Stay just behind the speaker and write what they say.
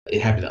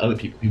it happened to other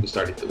people. People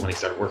started when they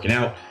started working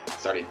out,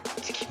 started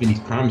keeping these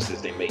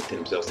promises they made to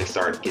themselves. They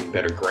started getting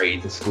better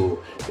grades in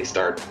school. They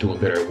started doing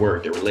better at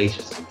work. Their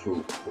relationships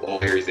improved.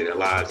 All areas of their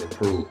lives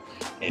improved.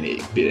 And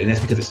that's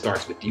because it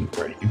starts with you,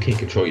 right? If you can't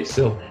control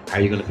yourself, how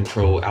are you going to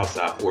control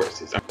outside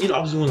forces? I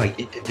was doing like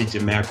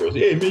intervention macros.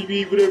 Yeah, maybe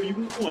eat whatever you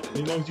want.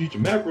 Eat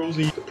your macros.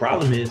 The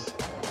problem is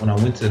when I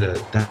went to the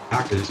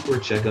doctor for a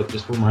checkup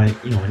just for my,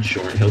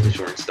 insurance, health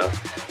insurance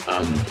stuff.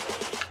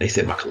 They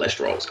said my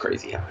cholesterol was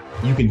crazy high.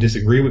 You can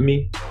disagree with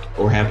me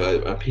or have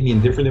an opinion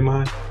different than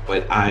mine,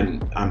 but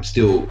I'm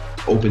still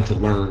open to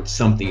learn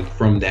something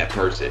from that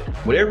person.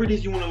 Whatever it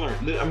is you want to learn,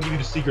 I'm gonna give you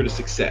the secret of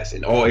success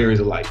in all areas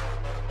of life.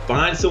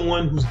 Find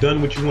someone who's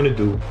done what you want to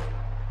do,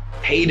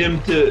 pay them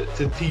to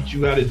teach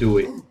you how to do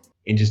it,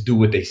 and just do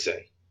what they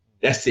say.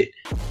 That's it.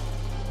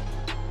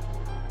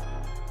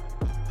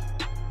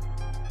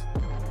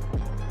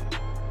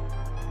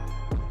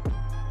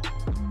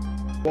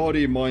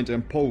 Body mind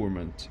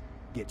empowerment.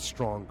 Get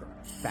stronger,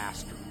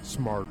 faster,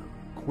 smarter,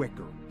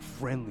 quicker,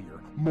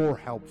 friendlier, more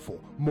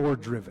helpful, more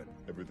driven.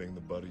 Everything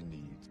the body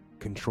needs.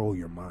 Control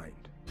your mind.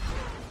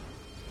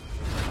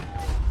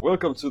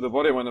 Welcome to the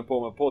Body Mind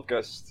Empowerment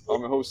Podcast. I'm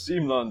your host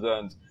Simland,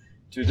 and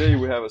today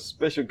we have a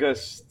special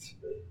guest,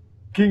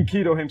 King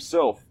Keto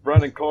himself,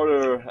 Brandon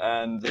Carter,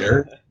 and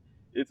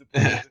it's a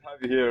pleasure to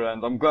have you here,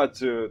 and I'm glad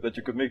that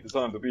you could make the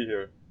time to be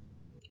here.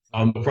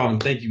 No problem.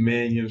 Thank you,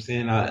 man. You know what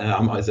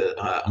I'm saying?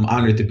 I'm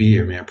honored to be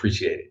here, man. I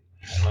appreciate it.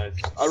 Nice.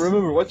 I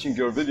remember watching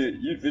your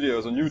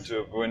videos on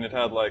YouTube when it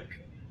had like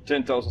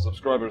 10,000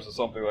 subscribers or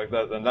something like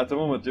that, and at the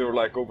moment you're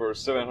like over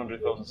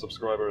 700,000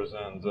 subscribers,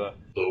 and a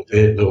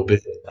little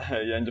bit.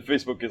 Yeah, and the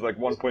Facebook is like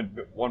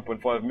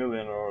 1.5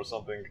 million or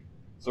something.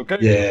 So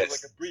can you give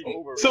us like a brief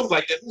overview? Something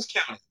like that. Who's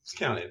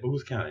counting? But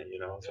who's counting?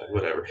 It's like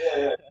whatever.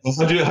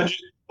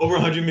 over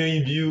 100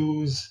 million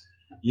views.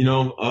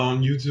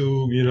 On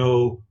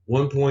YouTube.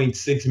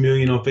 1.6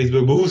 million on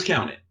Facebook. But who's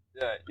counting?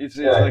 Yeah, it's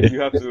like you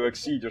have to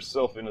exceed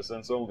yourself in a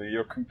sense only.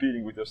 You're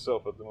competing with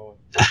yourself at the moment.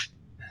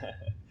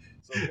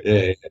 So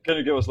can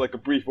you give us like a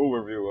brief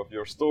overview of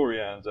your story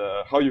and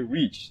how you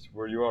reached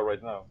where you are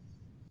right now?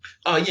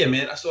 Yeah,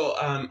 man. So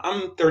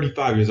I'm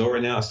 35 years old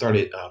right now. I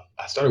started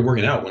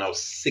working out when I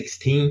was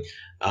 16.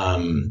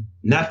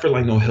 Not for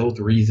like no health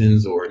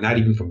reasons or not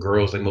even for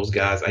girls like most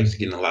guys. I used to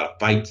get in a lot of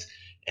fights,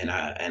 and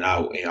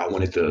I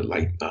wanted to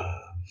like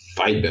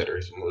fight better.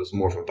 It was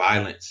more for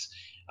violence.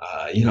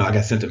 I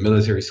got sent to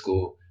military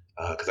school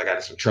because I got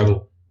in some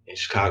trouble in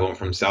Chicago. I'm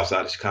from the south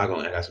side of Chicago,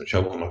 and I got some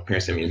trouble. My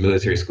parents sent me to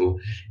military school,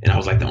 and I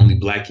was like the only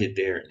black kid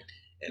there.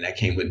 And that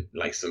came with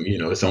like some,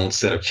 its own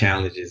set of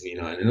challenges, and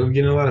I ended up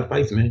getting a lot of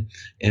fights, man.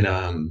 And,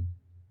 I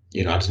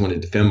just wanted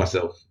to defend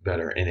myself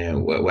better. And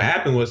then what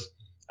happened was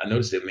I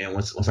noticed that, man,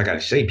 once I got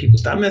in shape, people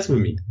stopped messing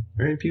with me,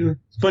 right?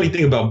 Funny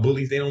thing about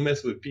bullies, they don't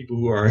mess with people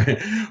who are,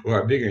 who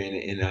are bigger.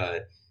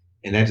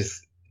 And that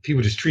just,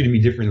 people just treated me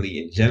differently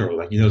in general.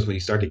 Like, when you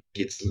start to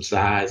get some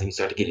size and you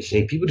start to get in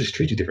shape, people just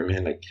treat you different,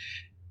 man. Like,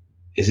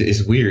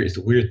 it's weird. It's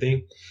a weird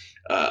thing.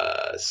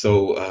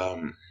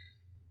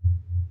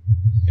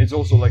 It's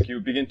also like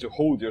you begin to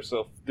hold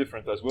yourself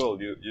different as well.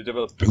 You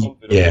develop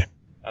confidence,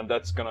 and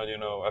that's gonna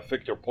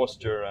affect your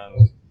posture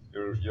and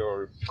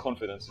your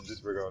confidence in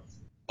this regard.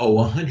 Oh,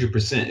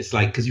 100%. It's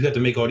like because you have to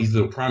make all these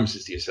little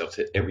promises to yourself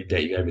every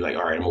day. You gotta be like,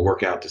 all right, I'm gonna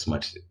work out this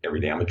much every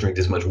day. I'm gonna drink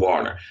this much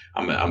water.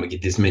 I'm gonna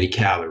get this many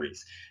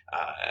calories.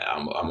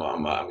 I'm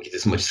gonna get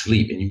this much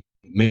sleep. And you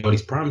make all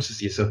these promises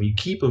to yourself. And you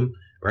keep them,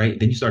 right?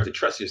 Then you start to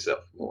trust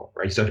yourself more,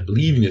 right? You start to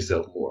believe in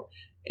yourself more,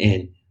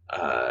 and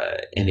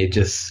it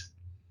just.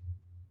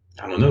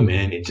 I don't know,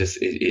 man.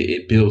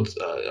 It builds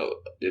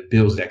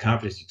that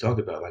confidence you talked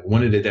about. Like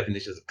one of the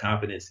definitions of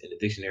confidence in the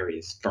dictionary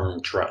is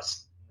firm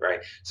trust, right?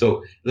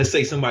 So let's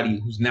say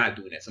somebody who's not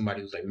doing that, somebody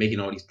who's like making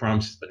all these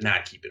promises but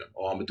not keeping them.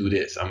 Oh, I'm gonna do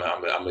this. I'm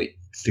gonna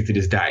stick to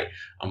this diet.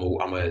 I'm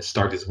gonna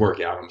start this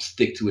workout. I'm gonna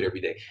stick to it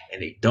every day,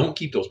 and they don't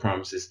keep those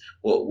promises.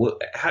 Well,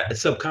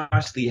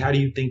 subconsciously, how do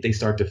you think they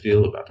start to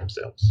feel about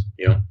themselves?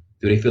 Do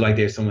they feel like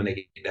there's someone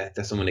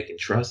that's someone they can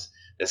trust?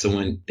 That's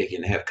someone they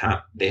can have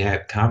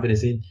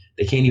confidence in.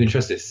 They can't even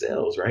trust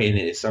themselves, right? And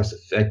it starts to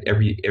affect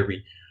every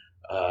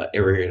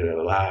area of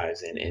their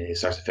lives, and it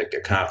starts to affect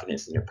their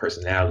confidence and their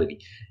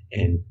personality.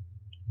 And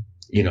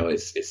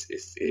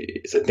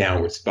it's a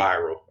downward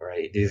spiral,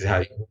 right? This is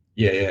how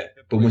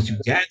But once you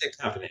got that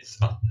confidence,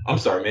 I'm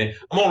sorry, man.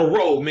 I'm on a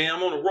roll, man.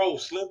 I'm on a roll,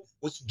 Slim.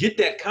 Once you get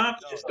that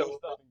confidence, though,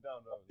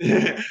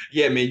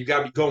 yeah, man, you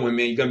gotta be going,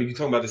 man. You gotta be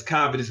talking about this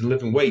confidence and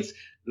lifting weights.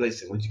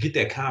 Listen, once you get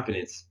that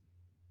confidence,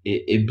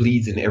 it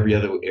bleeds in every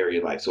other area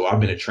of life. So I've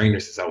been a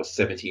trainer since I was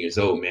 17 years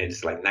old, man.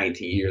 Just like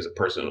 19 years of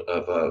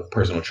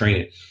personal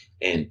training,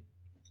 and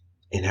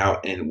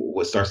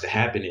what starts to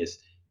happen is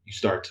you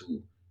start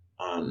to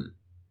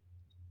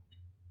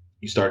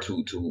you start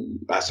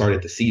I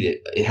started to see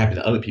that it happened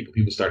to other people.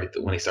 People started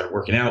to, when they started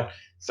working out,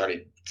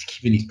 started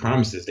keeping these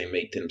promises they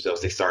make to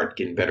themselves. They start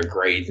getting better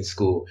grades in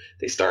school.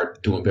 They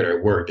start doing better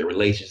at work. Their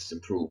relationships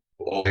improve.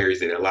 All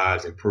areas of their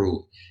lives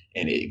improve.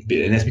 And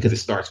that's because it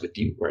starts with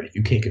you, right? If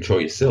you can't control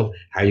yourself,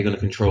 how are you going to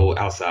control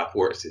outside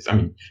forces? I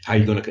mean, how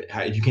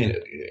if you can't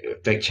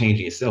affect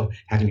changing yourself,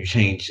 how can you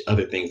change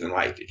other things in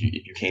life if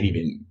you can't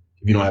even,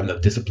 if you don't have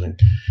enough discipline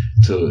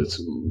to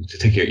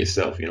take care of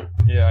yourself, you know?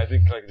 Yeah, I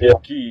think like the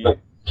key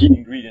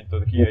ingredient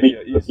or the key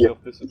idea is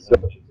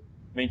self-discipline.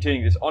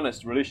 Maintaining this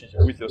honest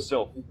relationship with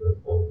yourself.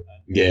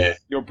 Yeah.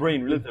 Your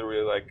brain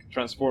literally like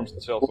transforms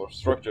itself or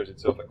structures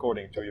itself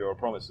according to your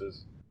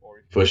promises.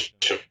 For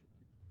sure.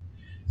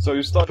 So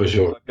you started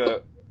sure.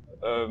 like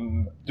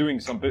doing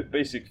some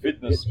basic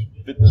fitness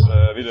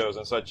videos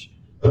and such.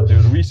 But you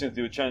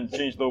recently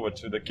changed over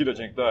to the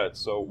ketogenic diet.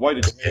 So why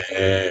did you make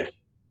it?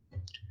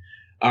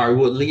 All right.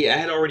 Well, Lee, I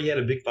had already had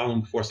a big following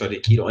before I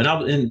started keto, and I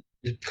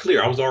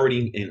was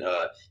already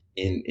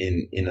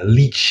in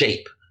elite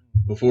shape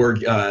before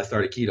I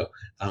started keto.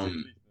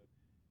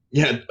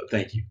 Yeah,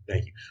 thank you.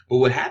 But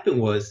what happened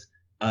was,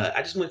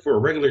 I just went for a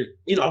regular,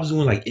 I was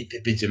doing like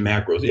if it's your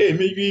macros. Yeah,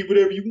 maybe eat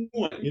whatever you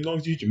want, as long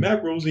as you eat your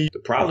macros. The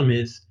problem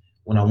is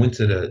when I went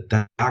to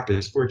the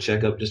doctors for a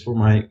checkup, just for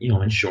my,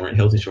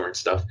 health insurance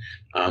stuff,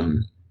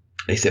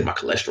 they said my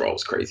cholesterol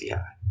was crazy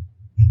high.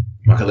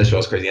 And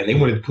they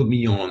wanted to put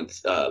me on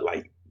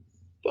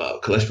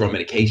cholesterol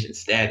medication,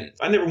 statins.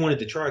 I never wanted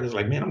to try because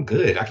like, man, I'm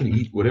good. I can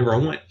eat whatever I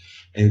want,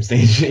 and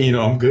saying,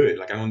 I'm good.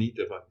 Like I don't need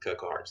to cut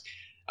carbs.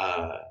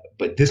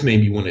 But this made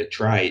me want to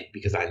try it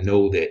because I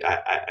know that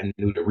I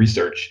knew the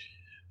research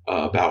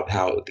about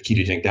how the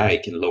ketogenic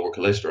diet can lower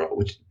cholesterol,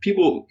 which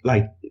people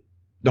like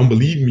don't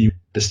believe me.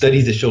 The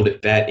studies that show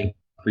that fat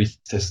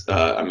increases,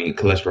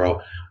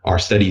 cholesterol, are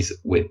studies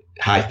with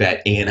high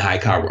fat and high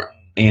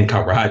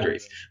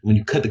carbohydrates. When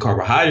you cut the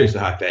carbohydrates to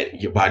high fat,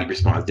 your body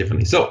responds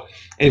differently. So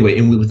anyway,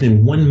 and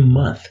within 1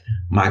 month,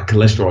 my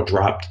cholesterol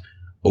dropped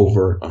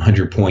over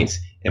 100 points,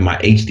 and my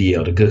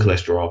HDL, the good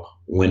cholesterol,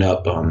 went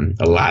up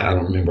a lot. I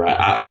don't remember.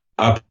 I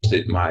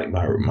posted my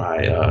blood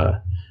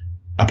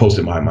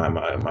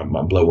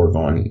work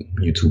on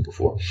YouTube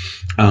before.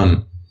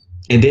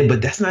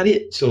 But that's not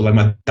it. So like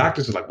my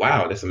doctors were like,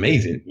 wow, that's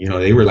amazing.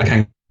 They were like,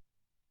 I'm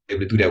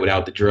able to do that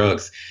without the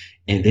drugs.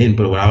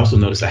 But what I also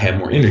noticed, I had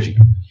more energy.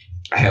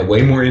 I had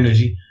way more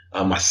energy.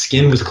 My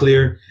skin was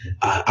clear.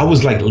 I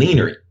was like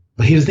leaner.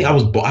 But here's the thing,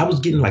 I was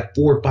getting like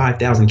 4,000 or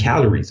 5,000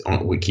 calories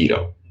with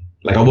keto.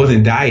 Like I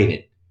wasn't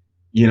dieting.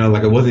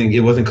 Like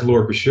it wasn't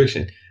caloric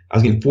restriction. I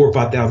was getting 4,000 or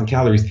 5,000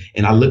 calories,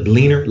 and I looked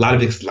leaner. A lot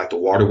of it's like the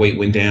water weight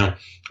went down,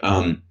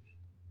 and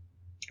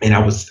I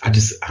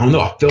don't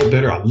know. I felt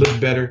better. I looked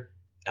better.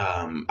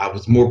 I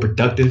was more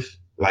productive.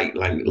 Like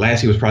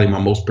last year was probably my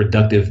most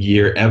productive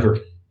year ever,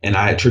 and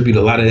I attribute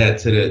a lot of that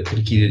to the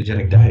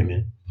ketogenic diet,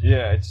 man.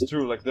 Yeah, it's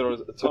true. Like there are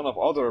a ton of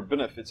other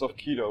benefits of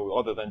keto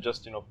other than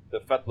just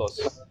the fat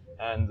loss,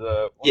 and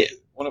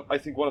one of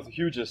the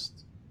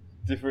hugest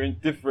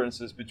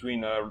differences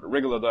between a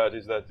regular diet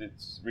is that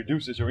it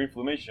reduces your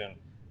inflammation,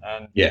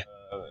 and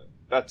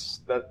that's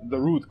the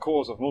root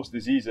cause of most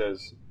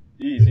diseases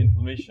is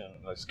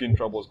inflammation, like skin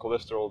troubles,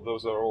 cholesterol.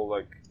 Those are all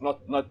like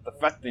not the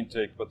fat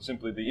intake, but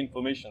simply the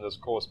inflammation that's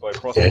caused by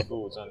processed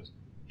foods and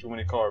too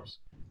many carbs.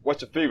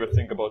 What's your favorite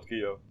thing about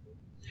keto?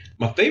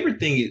 My favorite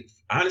thing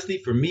is, honestly,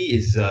 for me,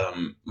 is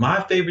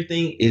my favorite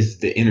thing is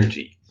the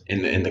energy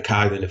and the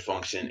cognitive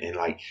function, and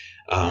like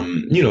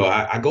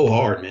I go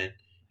hard, man.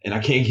 And I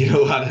can't get a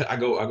lot. I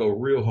go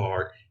real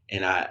hard,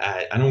 and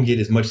I don't get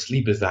as much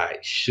sleep as I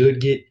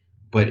should get,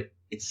 but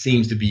it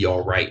seems to be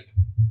all right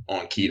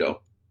on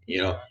keto,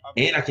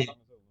 And I can.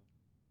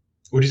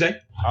 What'd you say?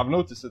 I've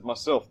noticed it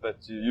myself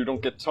that you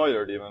don't get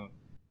tired even.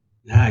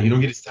 Nah, you don't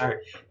get as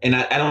tired, and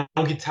I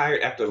don't get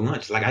tired after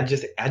lunch. Like I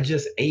just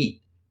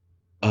ate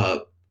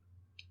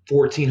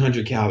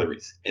 1,400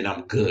 calories, and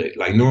I'm good.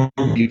 Like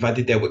normally, if I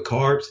did that with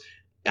carbs,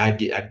 I'd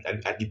get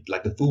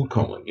like the food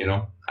coma,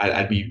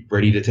 I'd be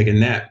ready to take a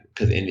nap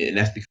and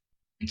that's because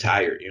I'm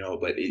tired,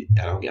 But I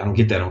don't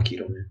get that on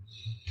keto, man.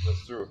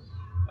 That's true.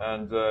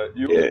 And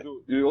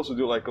you also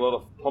do like a lot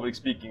of public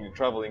speaking and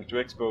traveling to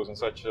expos and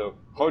such.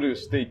 How do you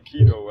stay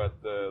keto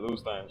at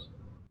those times?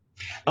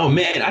 Oh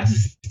man, I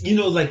just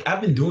like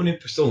I've been doing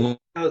it for so long,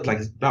 like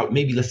it's about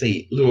maybe let's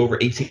say a little over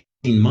 18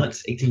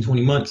 months,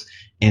 20 months,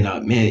 and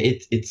man,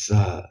 it's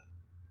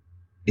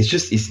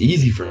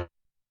easy for me.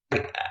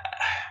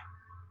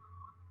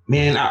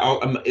 Man,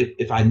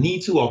 if I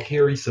need to, I'll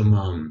carry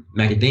some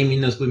macadamia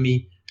nuts with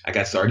me. I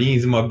got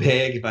sardines in my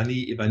bag if I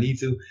need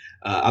to.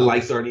 I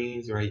like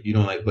sardines, right? You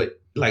don't like,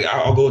 but like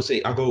I'll go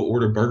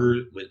order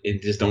burgers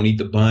and just don't eat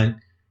the bun.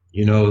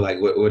 Like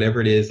whatever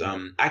it is.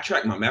 I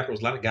track my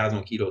macros. A lot of guys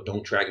on keto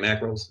don't track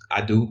macros.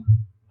 I do,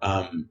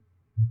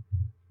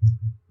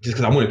 just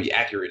because I want to be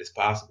accurate as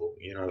possible.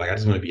 Like I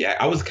just want to be.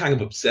 I was kind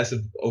of obsessive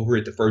over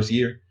it the first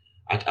year.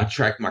 I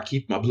tracked my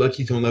blood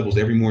ketone levels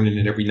every morning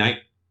and every night,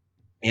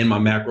 and my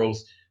macros.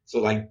 So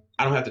like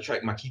I don't have to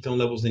track my ketone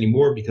levels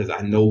anymore because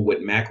I know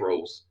what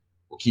macros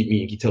will keep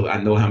me in ketosis.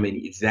 I know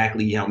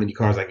exactly how many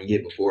carbs I can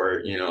get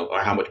before, or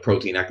how much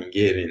protein I can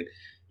get. And,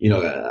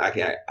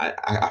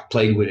 I've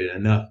played with it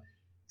enough.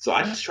 So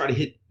I just try to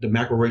hit the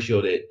macro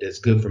ratio that's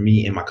good for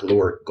me and my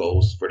caloric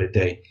goals for the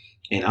day.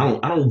 And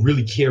I don't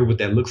really care what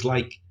that looks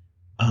like.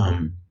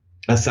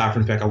 Aside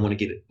from the fact I want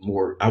to get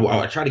more,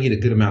 I try to get a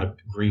good amount of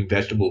green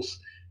vegetables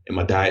in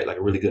my diet, like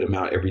a really good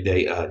amount every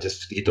day,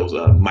 just to get those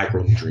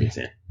micronutrients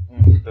in.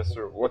 That's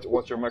true.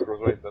 What's your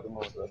macros rate at the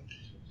moment?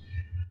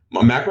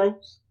 My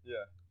macros?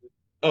 Yeah.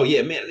 Oh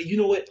yeah, man. You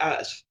know what?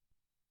 I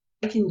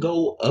can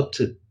go up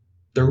to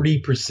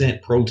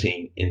 30%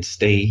 protein and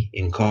stay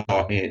in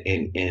ketosis,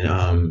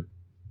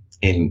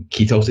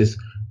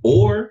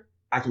 or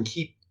I can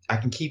take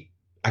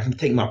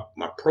my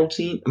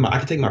protein, I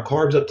can take my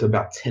carbs up to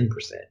about 10%.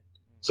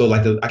 So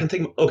like I can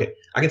take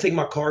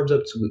my carbs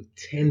up to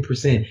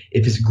 10%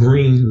 if it's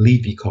green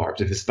leafy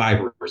carbs, if it's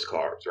fibrous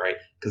carbs, right?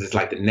 Because it's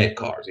like the net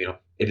carbs,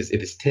 If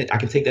it's 10, I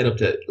can take that up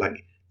to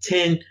like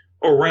 10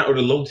 or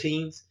the low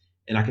teens,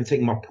 and I can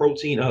take my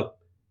protein up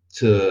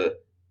to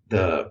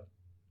the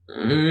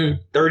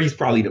 30 is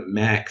probably the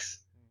max,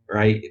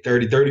 right?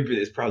 30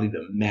 is probably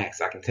the max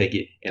I can take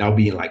it, and I'll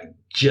be in like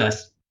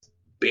just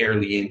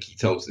barely in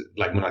ketosis,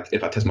 like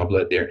if I test my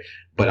blood there.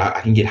 But I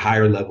can get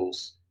higher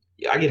levels.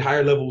 I get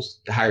higher levels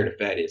the higher the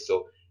fat is.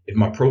 So if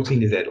my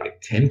protein is at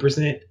like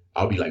 10%,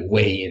 I'll be like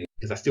way in,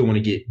 because I still try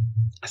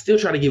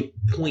to get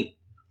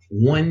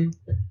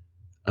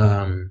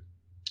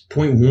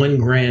 0.1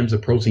 grams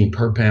of protein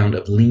per pound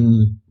of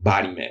lean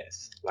body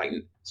mass.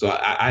 So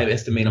I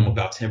estimate I'm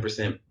about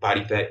 10%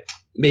 body fat,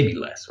 maybe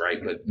less, right?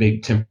 But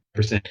maybe 10%.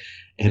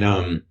 And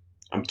I'm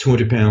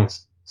 200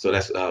 pounds. So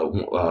that's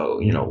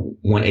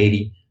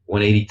 180.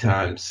 180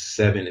 times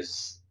 7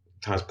 is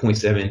times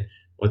 0.7.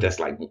 What that's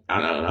like,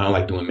 I don't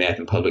like doing math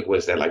in public. What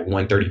is that, like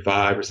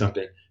 135 or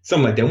something?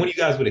 Something like that. One of you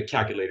guys with a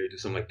calculator do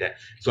something like that.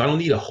 So I don't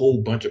need a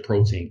whole bunch of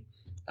protein.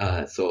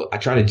 So I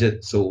try to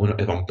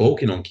if I'm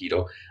bulking on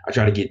keto, I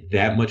try to get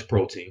that much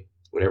protein,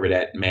 whatever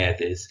that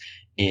math is,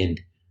 and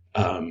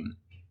I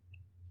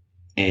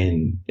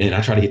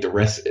try to get the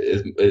rest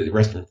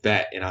from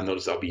fat. And I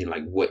notice I'll be in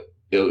like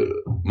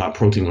my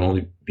protein will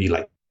only be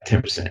like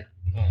 10%.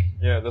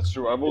 Yeah, that's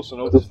true. I've also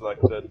noticed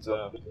like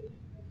that.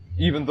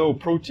 Even though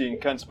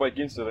protein can spike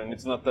insulin,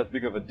 it's not that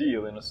big of a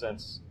deal in a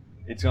sense.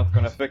 It's not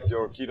going to affect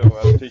your keto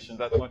adaptation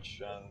that much,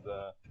 and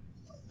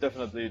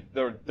definitely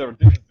there are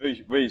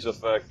different ways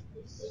of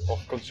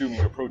consuming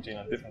your protein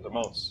at different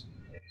amounts.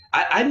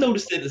 I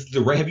noticed that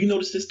have you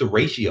noticed this? The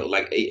ratio,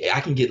 like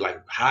I can get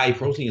like high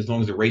protein as long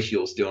as the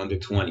ratio is still under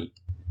 20.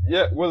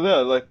 Yeah, well, yeah,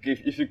 like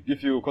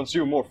if you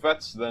consume more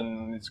fats,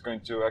 then it's going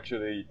to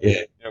actually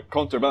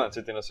counterbalance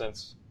it in a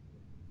sense.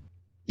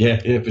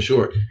 Yeah, for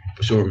sure,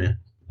 man.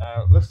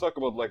 Let's talk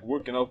about like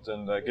working out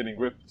and getting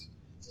ripped.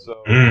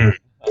 So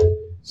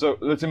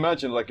let's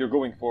imagine like you're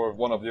going for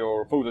one of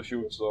your photo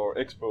shoots or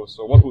expos.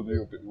 So what would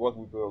your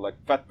like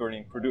fat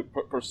burning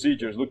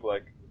procedures look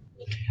like?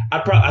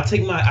 I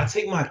take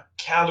my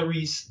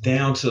calories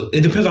down to,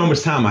 it depends on how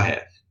much time I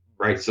have,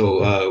 right?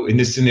 So in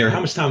this scenario,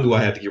 how much time do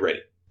I have to get ready?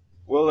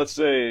 Well, let's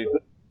say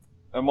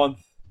a month.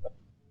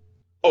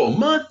 Oh, a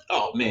month?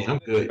 Oh man, I'm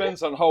good. It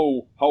depends on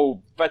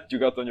how fat you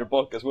got on your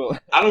bulk as well.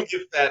 I don't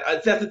get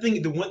fat. That's the thing.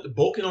 The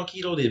bulking on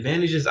keto, the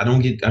advantage is I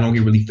don't get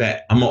really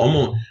fat. I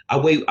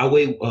weigh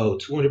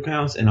 200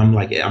 pounds, and I'm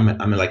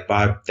at like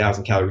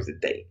 5,000 calories a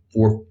day,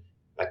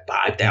 like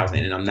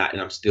 5,000, and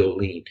I'm still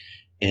lean.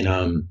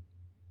 And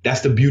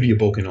that's the beauty of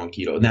bulking on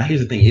keto. Now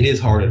here's the thing: it is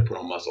harder to put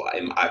on muscle. I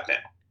found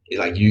it's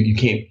like you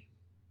can't.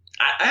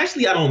 I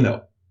don't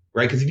know,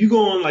 right? Because if you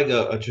go on like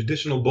a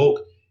traditional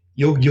bulk,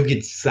 you'll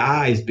get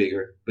size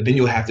bigger, but then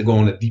you'll have to go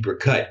on a deeper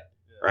cut,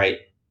 right?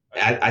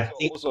 I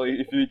think also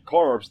if you eat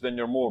carbs, then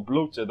you're more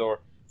bloated,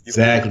 or if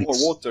exactly you eat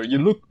more water, you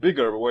look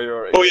bigger where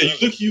you're. Oh yeah,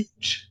 you look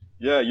huge.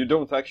 Yeah, you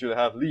don't actually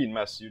have lean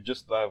mass; you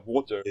just have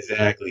water.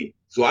 Exactly.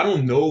 So I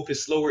don't know if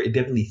it's slower. It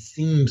definitely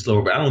seems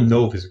slower, but I don't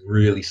know if it's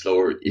really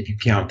slower. If you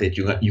count that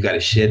you got to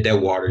shed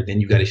that water,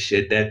 then you got to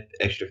shed that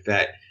extra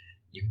fat.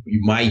 You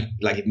might,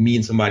 like if me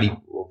and somebody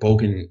were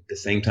bulking at the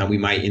same time, we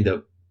might end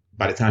up,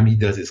 by the time he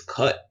does his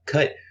cut,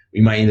 we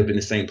might end up in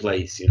the same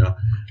place,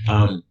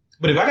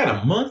 But if I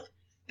got a month,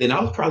 then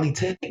I'll probably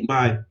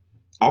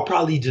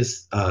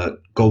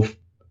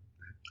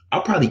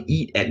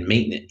eat at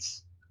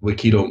maintenance with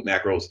keto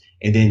macros,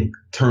 and then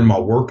turn my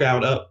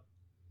workout up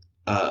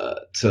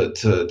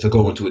to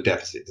go into a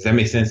deficit. Does that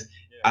make sense?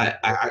 Yeah.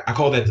 I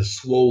call that the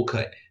swole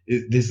cut.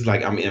 This is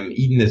like I'm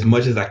eating as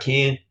much as I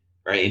can,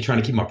 right, and trying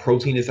to keep my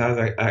protein as high as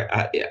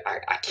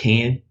I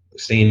can,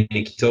 staying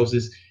in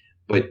ketosis,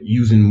 but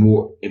using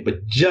more,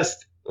 but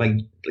just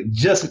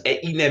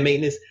eating at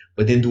maintenance,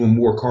 but then doing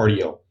more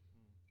cardio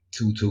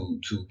to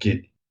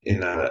get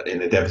in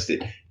a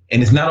deficit.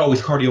 And it's not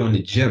always cardio in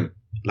the gym,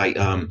 like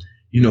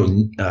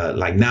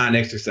like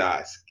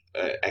non-exercise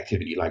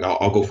activity. Like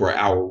I'll go for an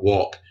hour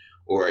walk,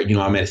 or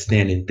I'm at a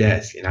standing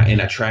desk, and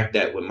I track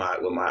that with my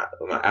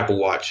Apple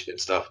Watch and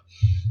stuff,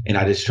 and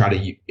I just try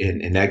to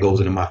and that goes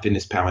into my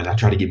Fitness Pal, and I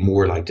try to get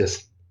more like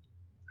just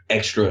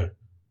extra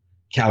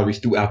calories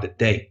throughout the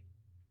day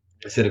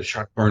instead of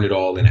trying to burn it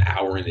all in an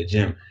hour in the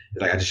gym.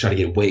 It's like I just try to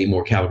get way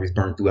more calories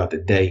burned throughout the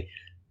day,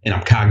 and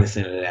I'm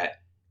cognizant of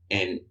that.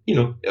 And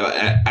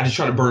I just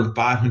try to burn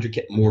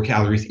 500 more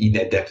calories eating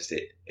that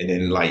deficit, and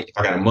then like if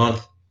I got a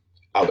month,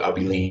 I'll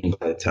be lean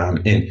by the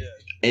time. And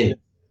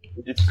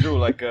it's true.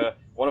 Like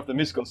one of the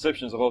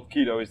misconceptions about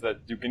keto is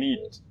that you can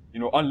eat,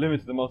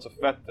 unlimited amounts of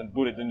fat and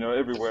put it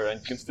everywhere, and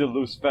you can still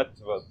lose fat.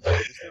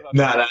 But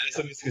nah, that's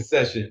a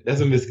misconception.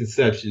 That's a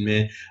misconception,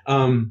 man.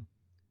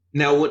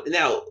 Now,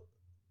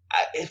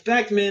 in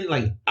fact, man,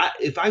 like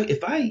if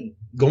I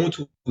go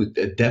into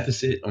a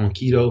deficit on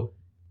keto,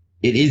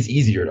 it is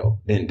easier though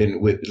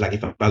than with like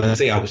if let's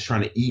say I was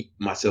trying to eat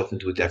myself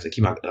into a deficit,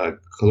 keep my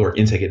caloric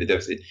intake at a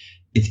deficit.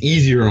 It's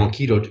easier on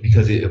keto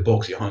because it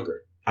bulks your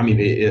hunger. I mean,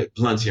 it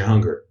blunts your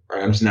hunger.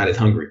 Right? I'm just not as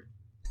hungry.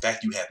 In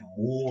fact, you have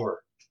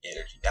more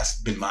energy.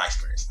 That's been my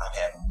experience. I've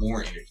had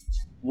more energy.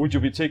 Would you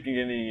be taking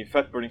any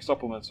fat burning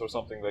supplements or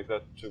something like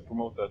that to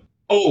promote that?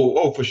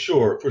 Oh, for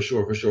sure.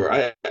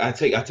 I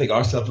take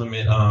our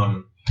supplement.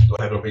 Do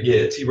I have it over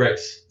here?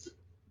 T-Rex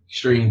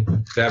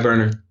Extreme Fat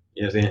Burner.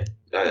 You know what I'm saying?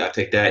 I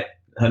take that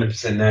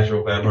 100%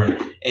 natural fat burner,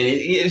 and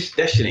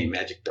that shit ain't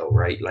magic though,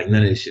 right? Like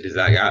none of this shit is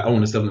like I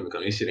own a supplement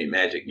company. This shit ain't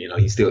magic.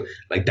 You still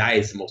like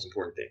diet's the most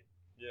important thing.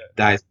 Yeah,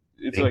 diet.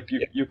 It's like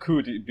you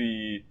could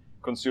be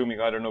consuming,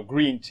 I don't know,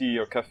 green tea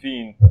or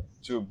caffeine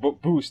to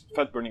boost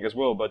fat burning as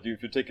well. But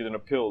if you take it in a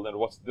pill, then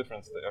what's the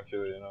difference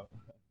actually?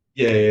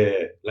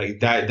 Yeah. Like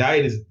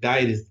diet is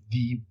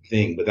the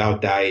thing.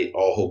 Without diet,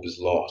 all hope is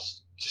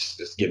lost.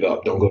 Just give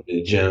up. Don't go to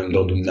the gym.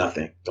 Don't do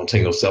nothing. Don't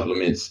take no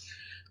supplements.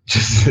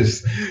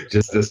 Just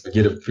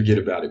forget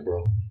about it,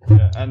 bro.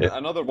 Yeah, and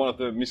another one of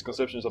the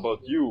misconceptions about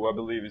you, I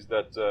believe, is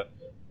that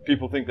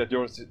people think that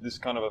you're this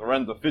kind of a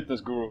random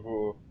fitness guru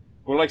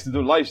who likes to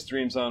do live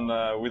streams on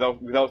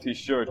without his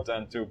shirt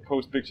and to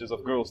post pictures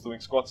of girls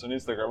doing squats on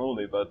Instagram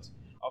only. But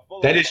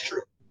that is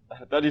true.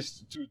 That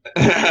is true.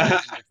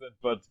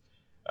 But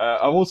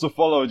I've also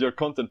followed your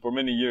content for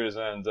many years,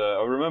 and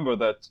I remember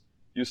that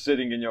you're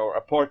sitting in your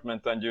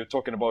apartment and you're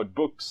talking about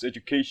books,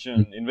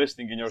 education,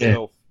 investing in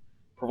yourself.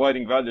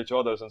 Providing value to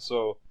others,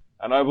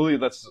 and I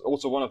believe that's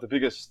also one of the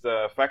biggest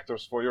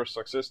factors for your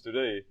success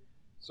today.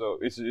 So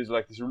it's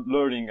like this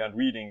learning and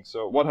reading.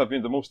 So what have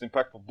been the most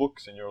impactful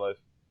books in your life?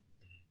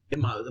 The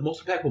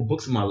most impactful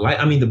books in my life.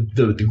 I mean,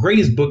 the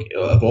greatest book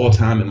of all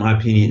time, in my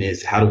opinion,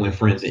 is How to Win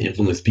Friends and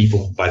Influence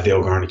People by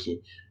Dale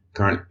Carnegie.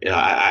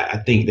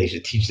 I think they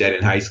should teach that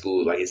in high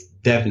school. Like it's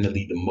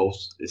definitely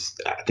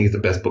I think it's the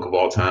best book of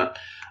all time.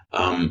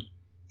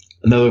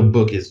 Another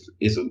book is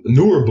a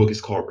newer book.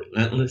 It's called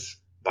Relentless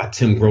by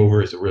Tim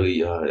Grover. It's a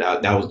really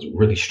that was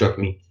really struck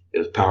me. It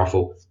was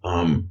powerful.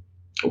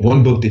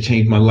 One book that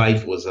changed my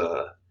life was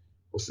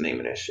what's the name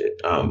of that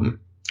shit?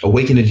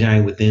 Awaken the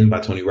Giant Within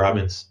by Tony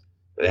Robbins.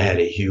 That had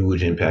a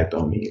huge impact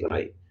on me.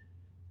 Like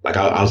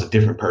I was a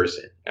different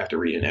person after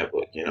reading that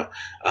book.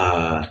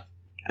 I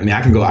mean,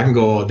 I can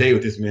go all day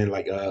with this, man.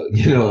 Like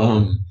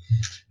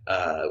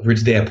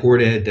Rich Dad Poor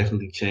Dad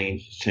definitely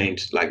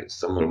changed like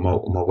some of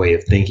my way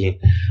of thinking.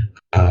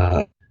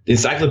 The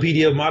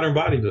Encyclopedia of Modern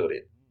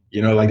Bodybuilding.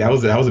 Like that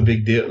was a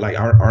big deal. Like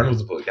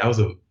Arnold's book, that was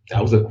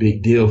a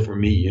big deal for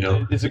me.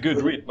 It's a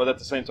good read, but at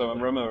the same time,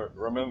 I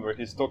remember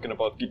he's talking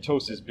about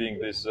ketosis being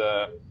this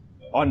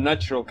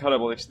unnatural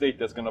catabolic state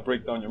that's gonna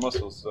break down your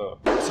muscles. So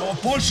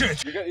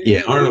bullshit.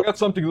 You got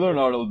something to learn,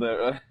 Arnold.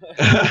 There.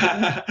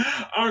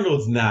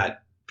 Arnold's not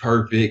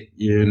perfect,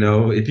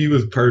 If he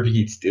was perfect,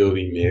 he'd still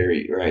be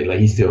married, right? Like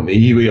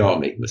we all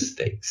make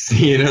mistakes,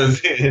 you know what I'm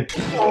saying?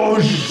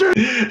 Oh shit!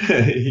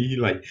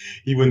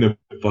 he wouldn't have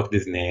fucked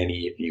his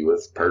nanny if he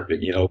was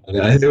perfect,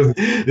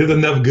 There's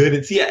enough good.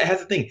 And see, it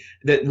has the thing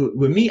that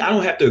with me, I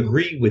don't have to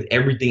agree with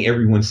everything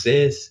everyone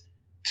says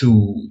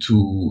to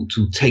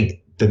take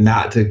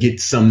to get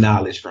some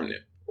knowledge from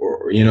them,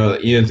 or you know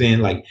what I'm saying?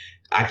 Like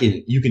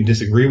you can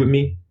disagree with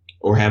me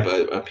or have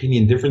an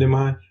opinion different than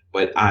mine,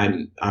 but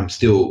I'm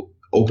still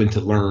open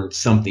to learn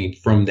something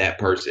from that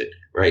person,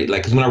 right?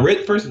 Like, because when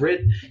I first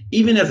read,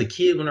 even as a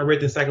kid, when I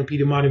read the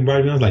Encyclopedia of Modern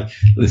Bodybuilding, I was like,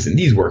 listen,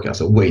 these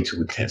workouts are way too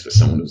intense for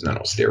someone who's not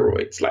on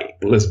steroids. Like,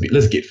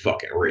 let's get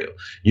fucking real.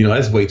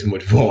 That's way too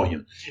much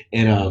volume.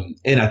 And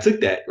I took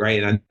that,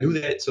 right, and I knew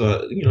that,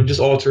 so just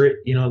alter it.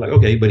 Like,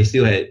 okay, but he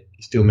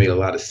still made a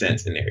lot of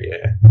sense in there.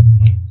 Yeah,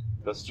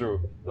 that's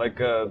true. Like,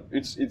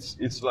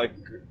 it's like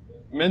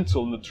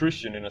mental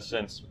nutrition in a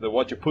sense,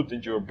 what you put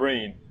into your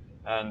brain.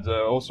 And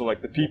also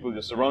like the people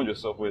you surround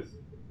yourself with,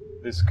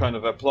 this kind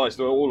of applies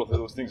to all of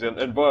those things, and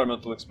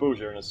environmental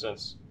exposure in a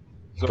sense.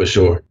 So, for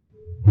sure.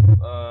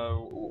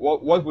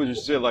 What would you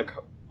say, like,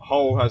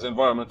 how has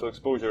environmental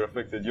exposure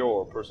affected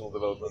your personal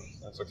development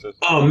and success?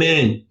 Oh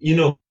man,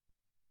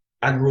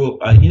 I grew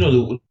up.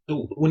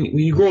 When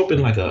you grow up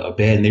in like a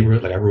bad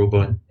neighborhood, like I grew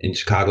up in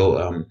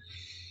Chicago,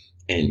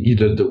 and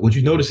what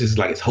you notice is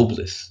like it's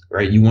hopeless,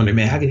 right? You wonder,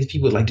 man, how can these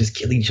people like just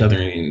kill each other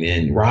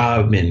and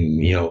rob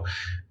and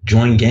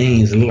join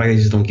gangs and look like they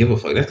just don't give a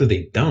fuck? That's because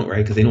they don't, right?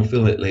 Because they don't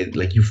feel it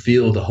like you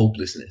feel the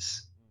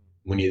hopelessness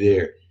when you're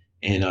there.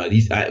 And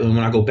when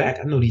I go back,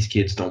 I know these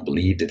kids don't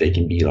believe that they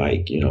can be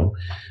like,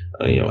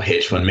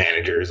 hedge fund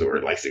managers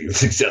or like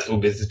successful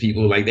business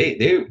people. Like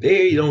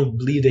they don't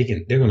believe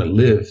they're going to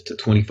live to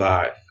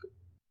 25.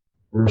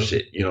 Real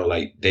shit.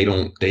 Like they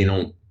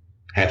don't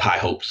have high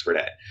hopes for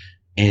that.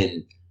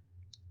 And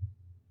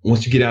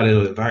once you get out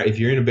of the environment, if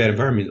you're in a bad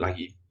environment, like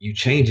you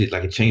change it,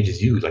 like it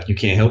changes you, like you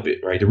can't help it,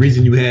 right? The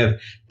reason you have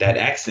that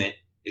accent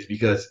is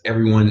because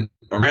everyone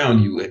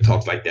around you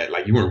talks like that.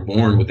 Like you weren't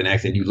born with an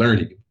accent, you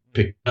learned it, you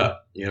picked it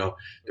up. The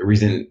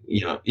reason,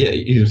 yeah,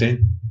 you know what I'm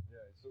saying? Yeah,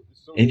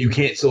 so And you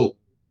can't. So,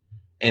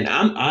 and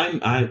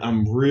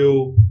I'm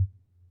real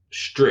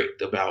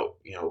strict about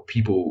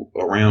people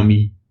around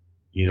me.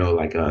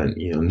 Like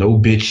no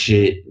bitch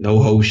shit,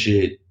 no hoe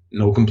shit,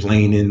 no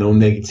complaining, no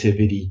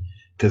negativity,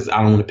 because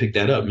I don't want to pick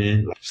that up,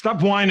 man.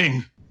 Stop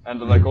whining.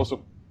 and like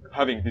also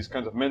having these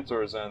kinds of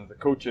mentors and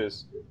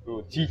coaches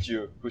who teach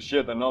you, who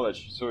share the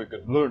knowledge, so you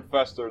can learn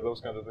faster.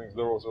 Those kinds of things,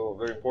 they're also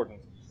very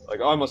important.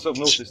 Like I myself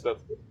noticed that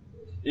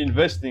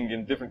investing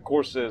in different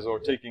courses or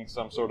taking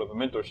some sort of a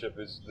mentorship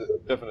is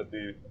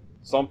definitely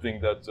something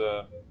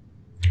that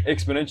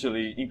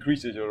exponentially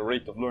increases your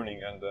rate of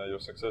learning and your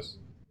success.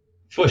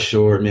 For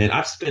sure, man.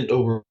 I've spent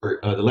over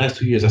the last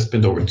 2 years. I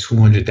spent over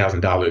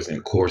 $200,000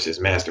 in courses,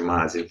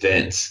 masterminds,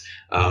 events,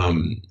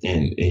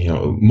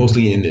 and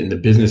mostly in the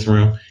business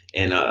realm.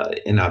 And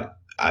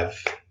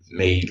I've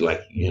made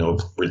like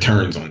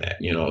returns on that.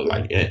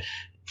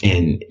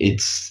 And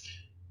it's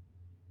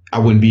I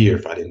wouldn't be here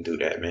if I didn't do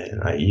that, man.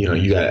 Like,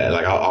 you got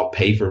like I'll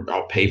pay for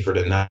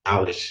the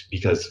knowledge,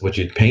 because what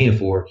you're paying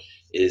for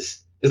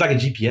is it's like a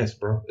GPS,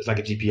 bro. It's like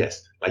a GPS.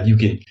 Like you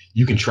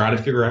can try to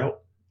figure out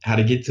how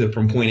to get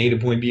from point A to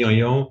point B on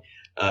your own.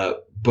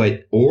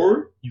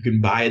 Or you can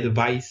buy a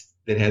device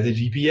that has a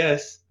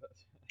GPS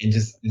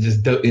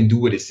and do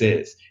what it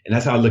says. And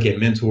that's how I look at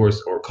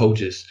mentors or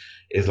coaches.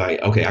 Is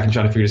like, okay, I can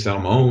try to figure this out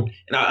on my own,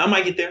 and I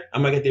might get there.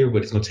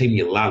 But it's going to take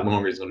me a lot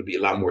longer. It's going to be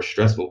a lot more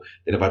stressful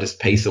than if I just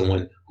pay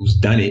someone who's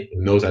done it,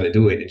 who knows how to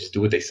do it, and just do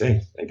what they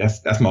say. Like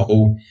that's my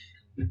whole.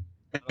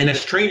 And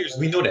as trainers,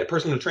 we know that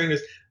personal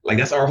trainers, like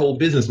that's our whole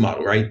business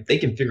model, right? They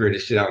can figure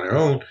this shit out on their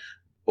own,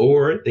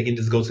 or they can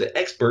just go to the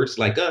experts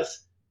like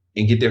us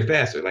and get there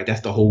faster. Like that's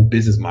the whole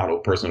business model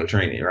of personal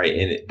training,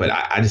 right? But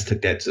I just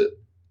took that to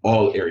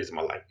all areas of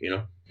my life,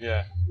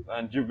 Yeah,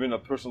 and you've been a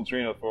personal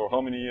trainer for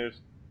how many years?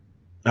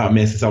 Oh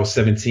man, since I was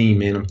 17,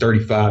 man. I'm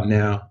 35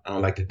 now. I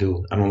don't like to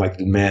do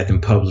math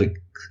in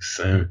public.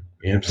 So, you know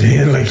what I'm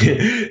saying? Like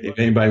if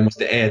anybody wants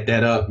to add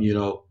that up,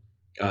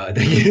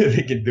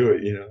 they can do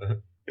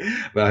it,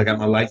 But I got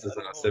my license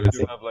when I was 17.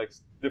 You have like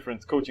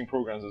different coaching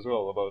programs as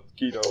well about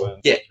keto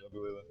and Yeah. such, I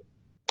believe.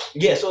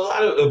 Yeah, so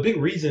a big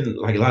reason,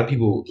 like a lot of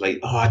people like,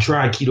 oh, I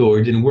tried keto or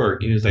it didn't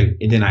work. It was like,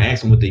 and then I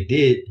asked them what they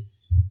did,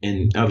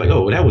 and I was like,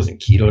 oh, well, that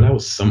wasn't keto. That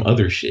was some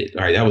other shit.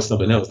 All right, that was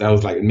something else. That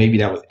was like, maybe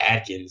that was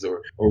Atkins,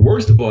 or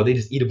worst of all, they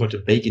just eat a bunch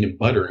of bacon and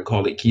butter and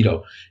call it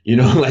keto.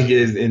 Like it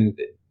is. And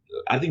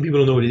I think people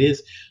don't know what it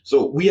is.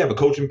 So we have a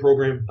coaching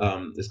program.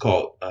 It's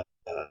called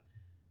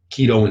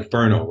Keto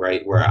Inferno,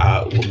 right? Where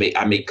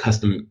I make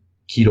custom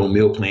keto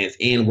meal plans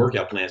and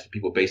workout plans for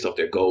people based off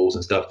their goals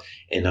and stuff.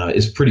 And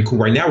it's pretty cool.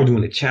 Right now we're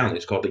doing a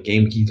challenge called the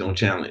Game Ketone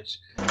Challenge.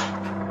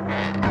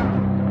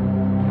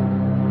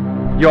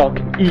 Y'all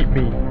can eat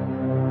me.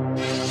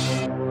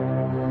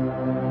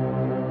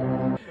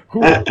 Who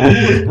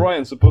was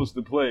Brian supposed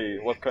to play?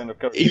 What kind of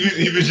character?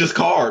 He was just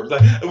carbs.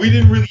 Like we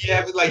didn't really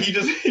have it. Like he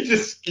was.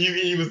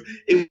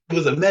 It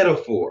was a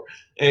metaphor,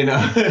 and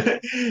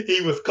he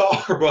was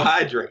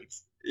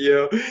carbohydrates.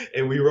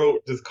 And we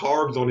wrote just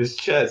carbs on his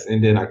chest,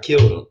 and then I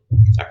killed him.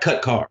 I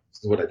cut carbs.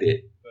 Is what I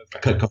did. I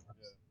cut carbs.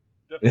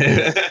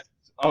 Yeah.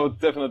 I would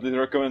definitely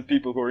recommend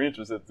people who are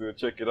interested to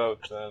check it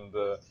out and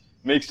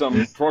make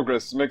some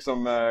progress, make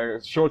some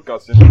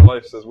shortcuts in their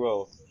lives as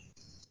well.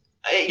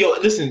 Hey,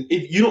 listen,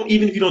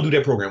 even if you don't do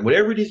that program,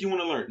 whatever it is you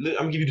want to learn, I'm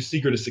gonna give you the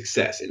secret of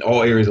success in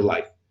all areas of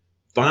life.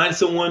 Find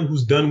someone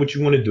who's done what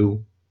you want to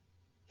do,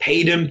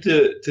 pay them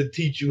to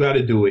teach you how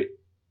to do it,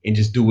 and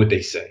just do what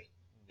they say.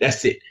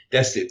 That's it.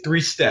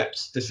 3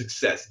 steps to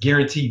success,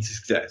 guaranteed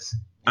success.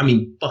 I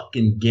mean,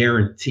 fucking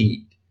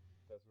guaranteed.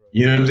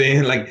 You know what I'm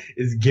saying? Like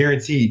it's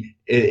guaranteed,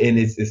 and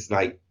it's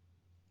like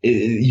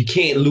you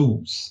can't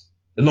lose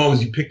as long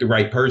as you pick the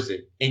right person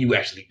and you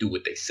actually do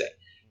what they say.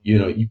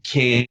 You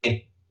can't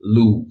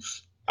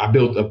lose. I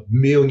built $1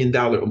 million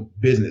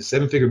business,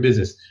 7-figure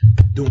business,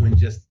 doing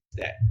just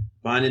that.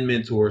 Finding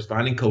mentors,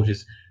 finding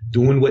coaches,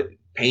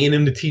 paying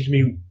them to teach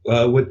me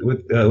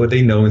what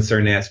they know in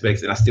certain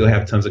aspects, and I still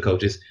have tons of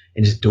coaches,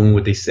 and just doing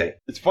what they say.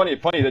 It's funny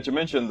that you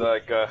mentioned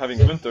like having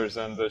mentors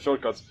and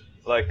shortcuts.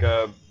 Like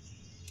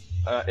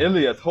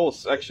Elliot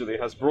Hulse actually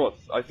has brought.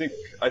 I think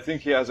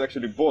he has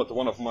actually bought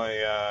one of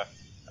my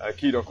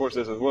keto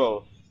courses as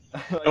well.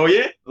 Like, oh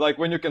yeah! Like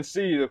when you can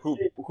see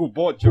who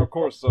bought your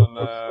course on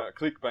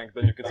ClickBank,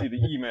 then you can see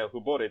the email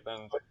who bought it,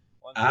 and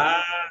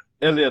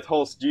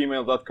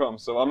ElliotHulse@gmail.com.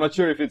 So I'm not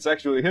sure if it's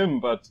actually him,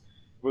 but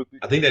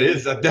I think that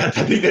is. I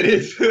think that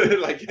is.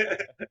 Like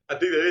I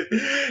think that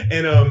is.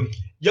 And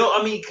yo,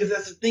 I mean, because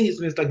that's the thing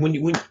is, it's like when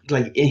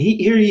like, and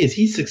here he is,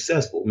 he's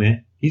successful,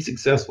 man. He's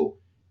successful.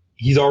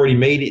 He's already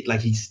made it.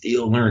 Like he's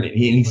still learning.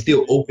 He's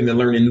still open to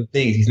learning new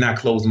things. He's not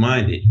closed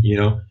minded. You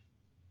know,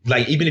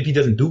 like even if he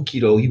doesn't do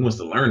keto, he wants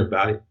to learn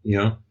about it. You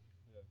know,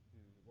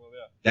 Well,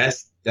 yeah.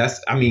 that's.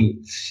 I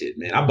mean, shit,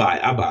 man. I buy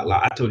a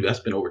lot. I told you, I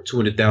spend over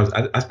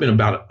 200,000. I spend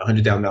about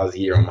 $100,000 a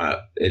year on my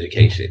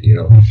education. You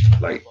know,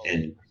 like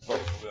and. Yeah.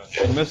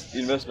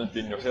 Investment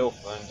in your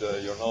health and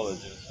your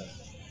knowledge. In a sense.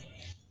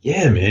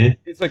 Yeah, man.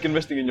 It's like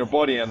investing in your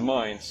body and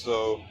mind.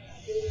 So,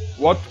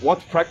 what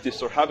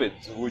practice or habit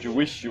would you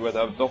wish you would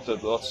have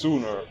adopted a lot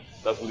sooner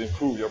that would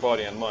improve your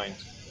body and mind?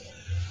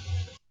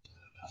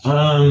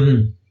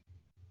 I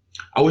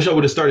wish I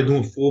would have started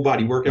doing full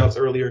body workouts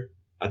earlier.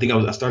 I think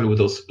I started with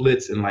those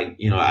splits, and like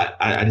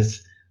I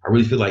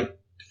really feel like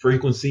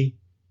frequency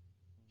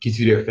gets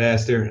you there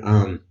faster.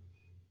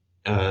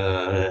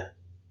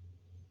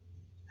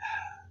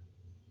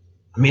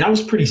 I mean, I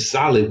was pretty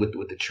solid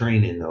with the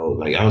training though.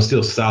 Like I was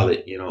still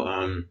solid,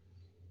 and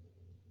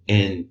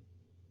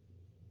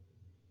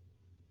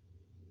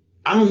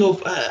I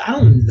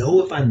don't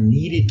know if I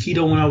needed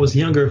keto when I was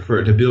younger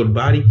to build a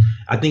body.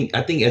 I think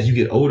as you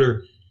get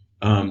older,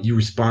 you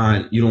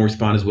don't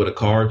respond as well to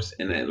carbs,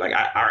 and then like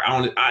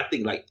I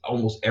think like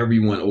almost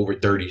everyone over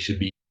 30 should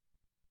be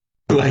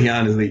like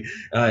honestly.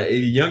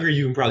 Younger,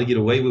 you can probably get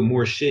away with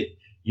more shit.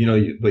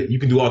 But you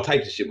can do all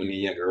types of shit when you're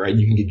younger, right?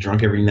 You can get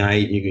drunk every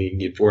night. You can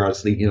get 4 hours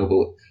sleep,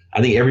 but I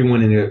think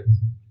everyone in there,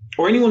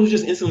 or anyone who's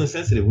just insulin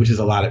sensitive, which is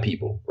a lot of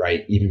people,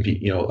 right? Even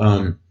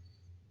people,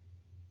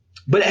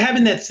 but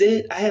having that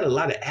said, I had a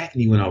lot of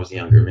acne when I was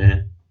younger,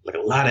 man. Like a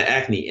lot of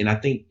acne. And I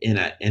think,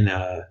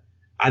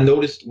 I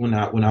noticed when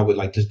I would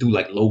like just do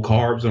like low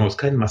carbs when I was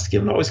cutting, my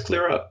skin would always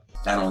clear up.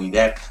 Not only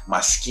that, my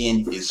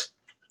skin is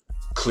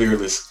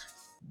clearless,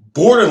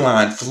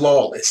 borderline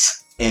flawless.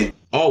 And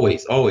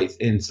always.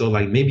 And so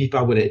like maybe if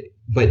I would have,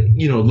 but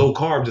low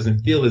carb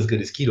doesn't feel as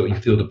good as keto. You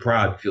feel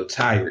deprived, you feel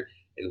tired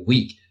and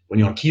weak. When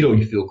you're on keto,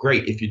 you feel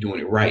great if you're doing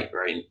it right?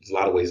 There's a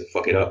lot of ways to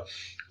fuck it up.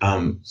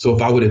 So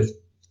if I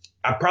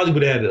probably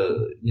would have had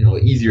an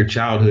easier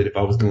childhood if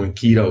I was doing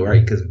keto,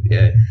 right? Because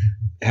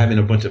having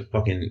a bunch of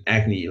fucking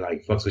acne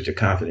like fucks with your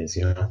confidence,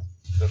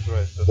 That's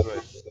right.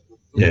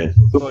 Yeah.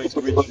 Starting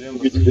to reach the end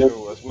of the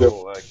video as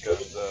well. Like,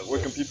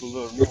 where can people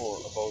learn more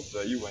about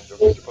you and your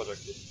future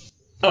project?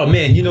 Oh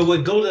man, you know what?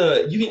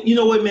 You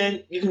know what,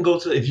 man? You can go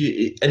to it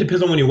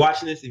depends on when you're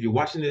watching this. If you're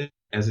watching it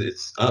as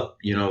it's up,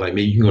 like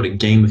maybe you can go to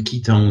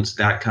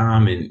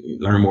gameofketones.com and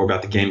learn more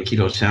about the Game of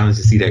Ketones challenge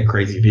to see that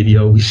crazy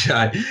video we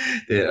shot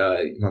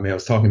that my man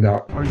was talking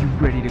about. Are you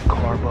ready to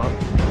carb up?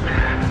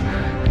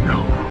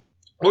 No.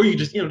 Or you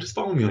just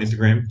follow me on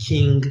Instagram,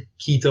 King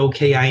Keto,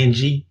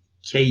 KING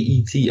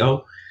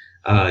KETO.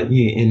 And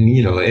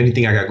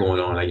anything I got going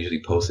on, I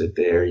usually post it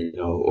there,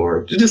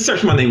 or just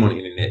search my name on the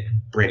internet,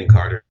 Brandon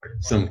Carter,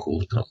 something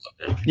cool comes up,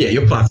 man. Yeah,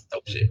 you'll find some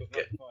dope shit.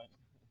 Okay.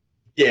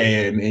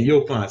 Yeah, man,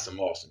 you'll find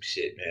some awesome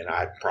shit, man.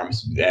 I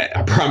promise you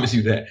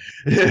that.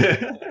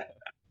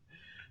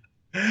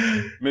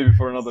 Maybe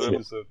for another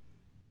episode.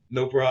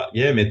 No problem.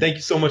 Yeah, man. Thank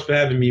you so much for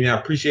having me, man. I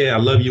appreciate it. I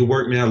love your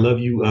work, man. I love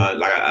you.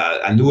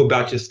 I knew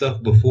about your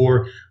stuff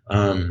before.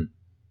 Before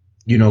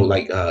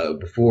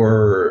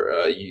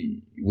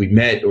we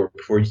met or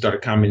before you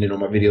started commenting on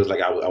my videos,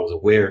 like I was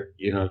aware,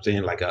 you know what I'm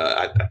saying? Like,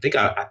 I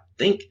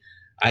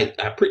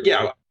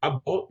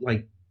bought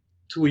like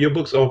 2 of your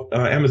books off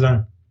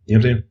Amazon, you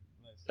know what I'm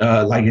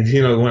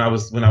saying? When I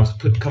was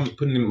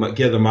putting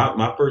together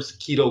my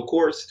first keto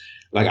course,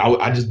 like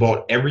I just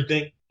bought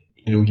everything.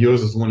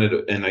 Yours was one of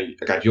the, and I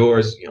got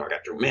yours, I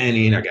got Drew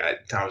Manning, I got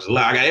Thomas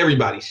Lau, I got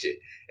everybody's shit.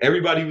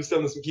 Everybody was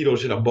selling some keto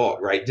shit I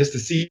bought, right? Just to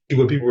see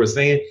what people were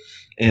saying.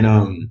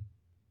 And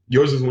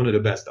yours was one of the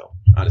best though,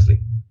 honestly.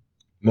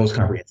 Most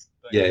comprehensive.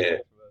 Yeah.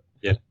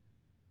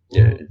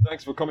 Well,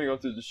 thanks for coming on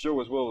to the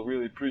show as well.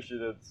 Really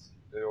appreciated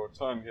your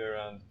time here,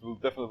 and we'll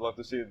definitely love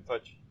to see you in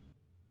touch.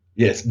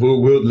 Yes, we'll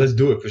let's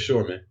do it for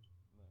sure, man.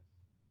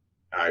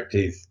 All right,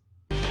 peace.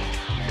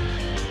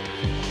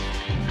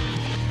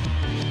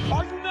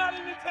 Are you not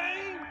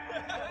entertained?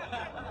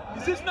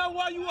 Is this not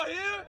why you are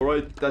here?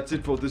 Alright, that's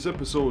it for this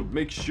episode.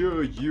 Make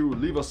sure you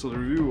leave us a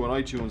review on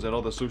iTunes and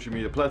other social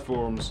media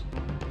platforms.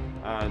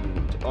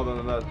 And other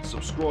than that,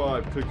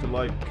 subscribe, click the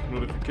like,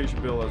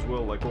 notification bell as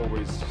well. Like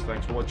always,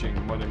 thanks for watching.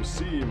 My name is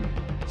Seam.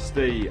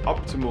 Stay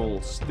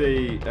optimal,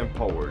 stay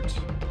empowered.